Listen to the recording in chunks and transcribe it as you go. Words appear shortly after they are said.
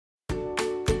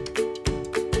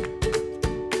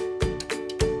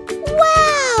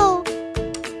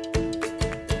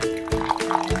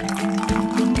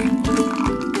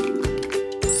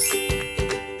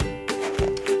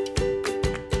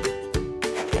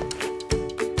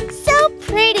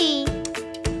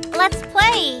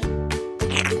Yay!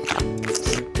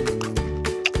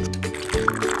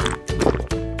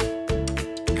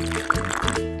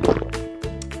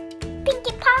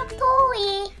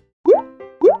 PinkyPopTOY.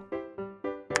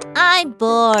 I'm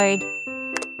bored.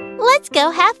 Let's go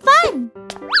have fun.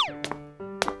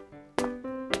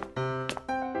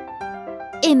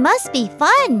 It must be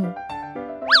fun.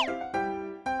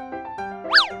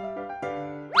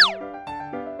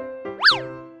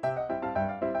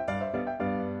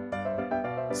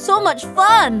 So much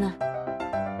fun!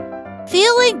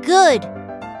 Feeling good.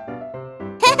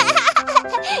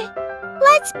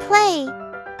 Let's play.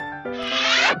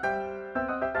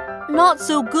 Not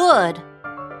so good.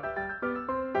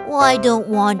 Well, I don't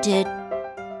want it.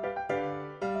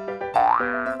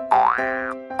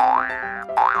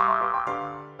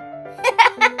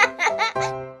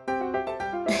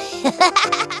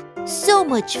 So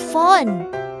much fun.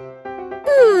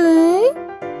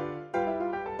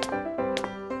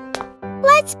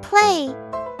 Let's play.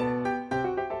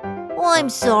 Oh, I'm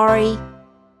sorry.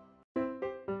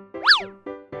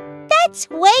 That's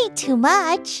way too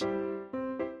much.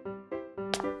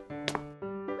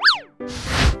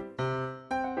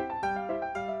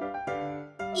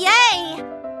 Yay!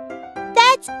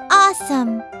 That's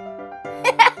awesome.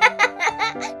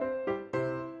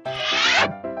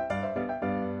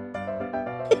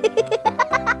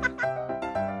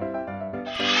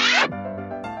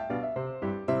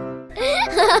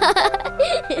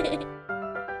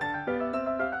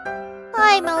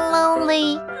 I'm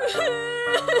lonely.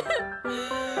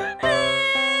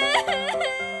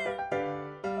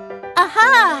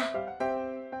 Aha!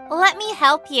 Let me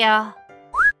help you.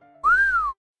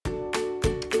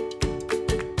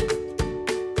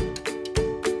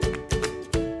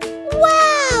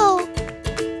 Wow!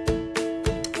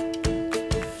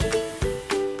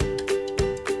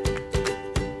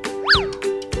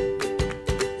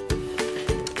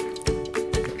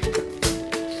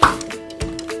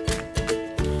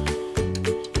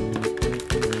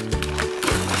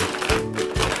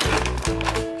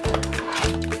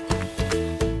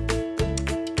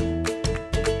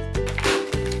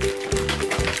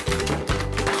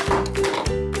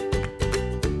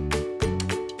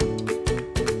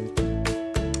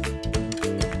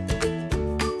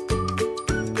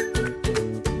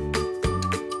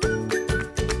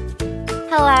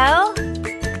 Hello?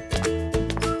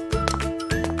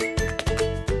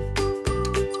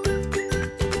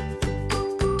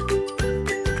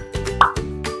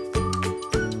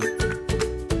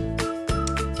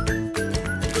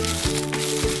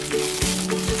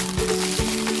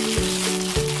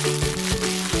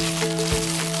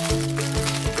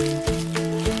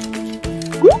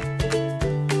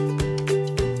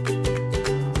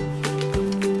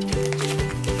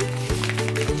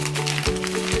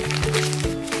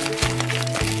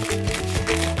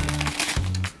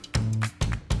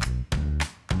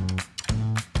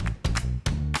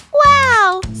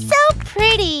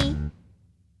 Pretty.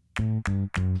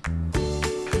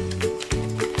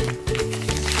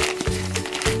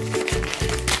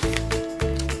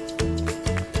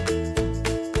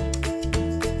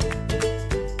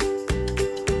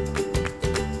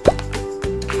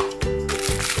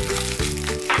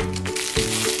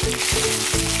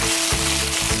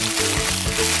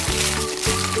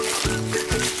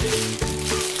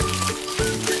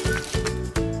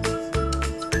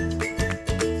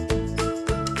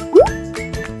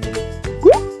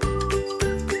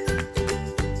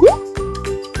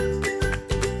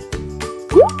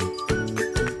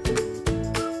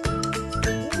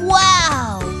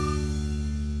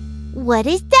 What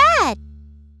is that?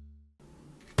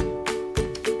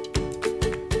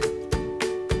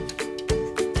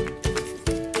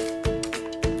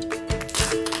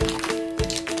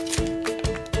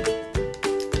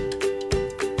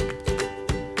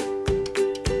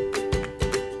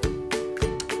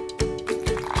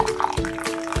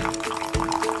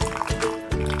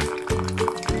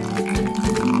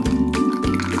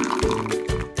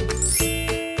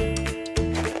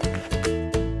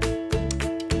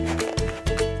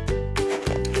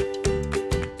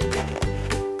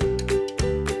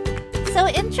 So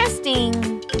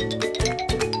interesting.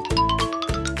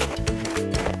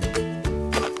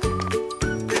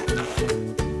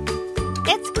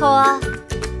 It's cool.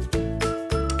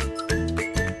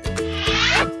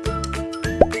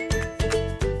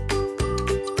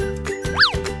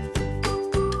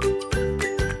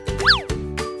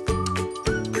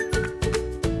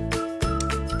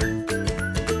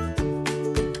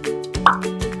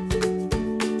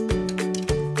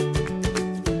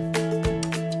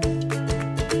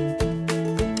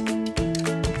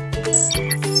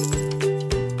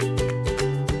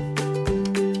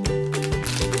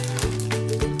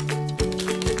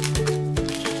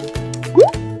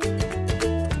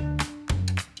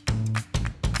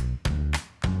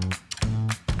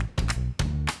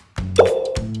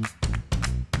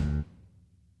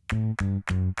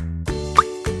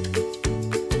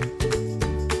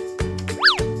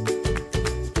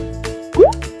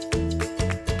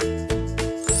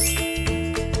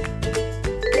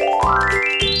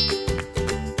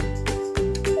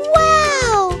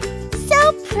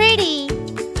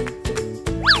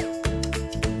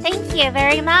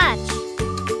 very much.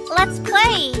 Let's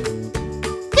play.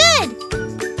 Good.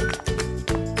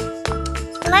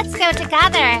 Let's go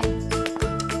together.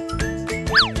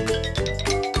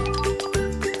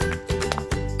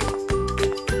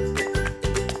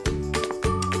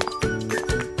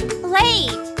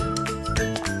 Late.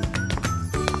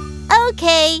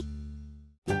 Okay.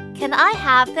 Can I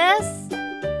have this?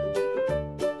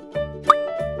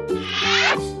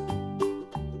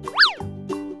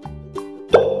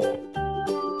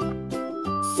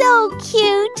 So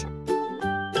cute!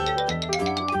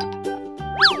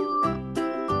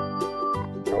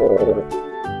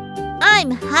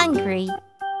 I'm hungry.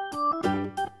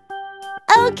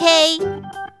 Okay,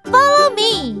 follow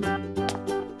me.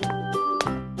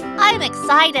 I'm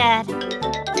excited.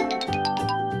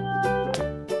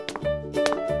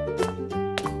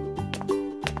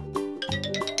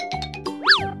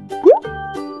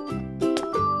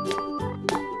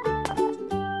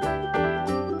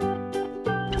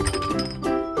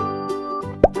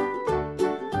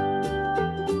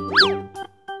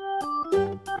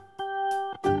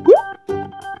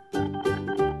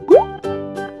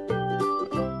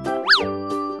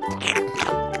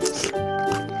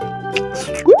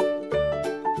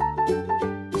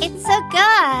 It's so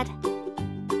good!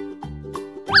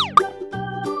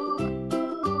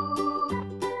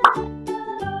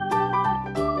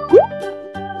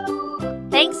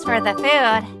 Thanks for the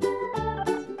food.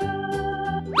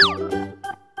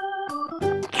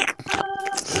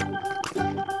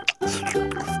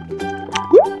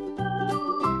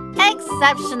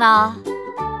 Exceptional!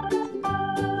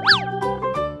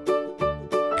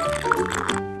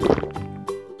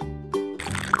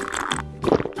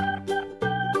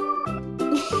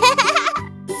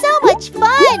 So much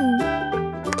fun!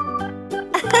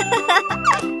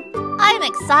 I'm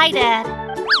excited.